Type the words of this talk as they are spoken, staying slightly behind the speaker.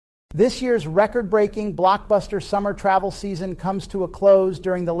This year's record-breaking blockbuster summer travel season comes to a close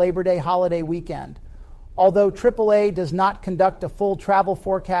during the Labor Day holiday weekend. Although AAA does not conduct a full travel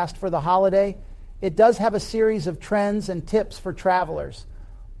forecast for the holiday, it does have a series of trends and tips for travelers.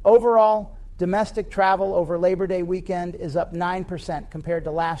 Overall, domestic travel over Labor Day weekend is up 9% compared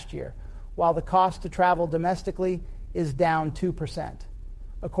to last year, while the cost to travel domestically is down 2%.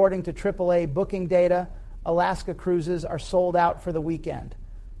 According to AAA booking data, Alaska cruises are sold out for the weekend.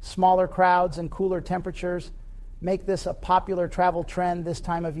 Smaller crowds and cooler temperatures make this a popular travel trend this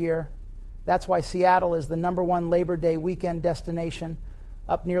time of year. That's why Seattle is the #1 Labor Day weekend destination,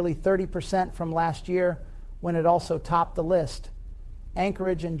 up nearly 30% from last year when it also topped the list.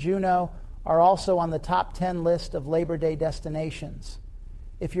 Anchorage and Juneau are also on the top 10 list of Labor Day destinations.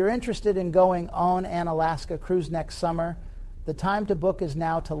 If you're interested in going on an Alaska cruise next summer, the time to book is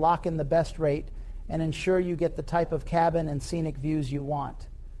now to lock in the best rate and ensure you get the type of cabin and scenic views you want,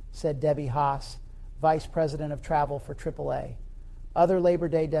 said Debbie Haas, Vice President of Travel for AAA. Other Labor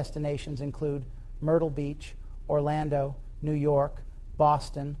Day destinations include Myrtle Beach, Orlando, New York,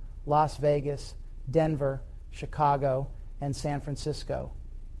 Boston, Las Vegas, Denver, Chicago, and San Francisco.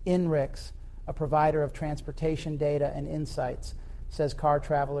 INRIX, a provider of transportation data and insights, says car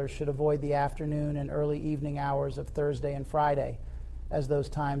travelers should avoid the afternoon and early evening hours of Thursday and Friday, as those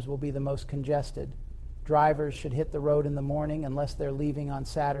times will be the most congested. Drivers should hit the road in the morning unless they're leaving on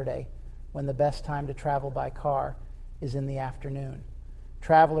Saturday, when the best time to travel by car is in the afternoon.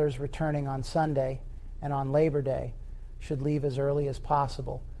 Travelers returning on Sunday and on Labor Day should leave as early as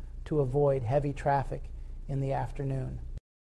possible to avoid heavy traffic in the afternoon.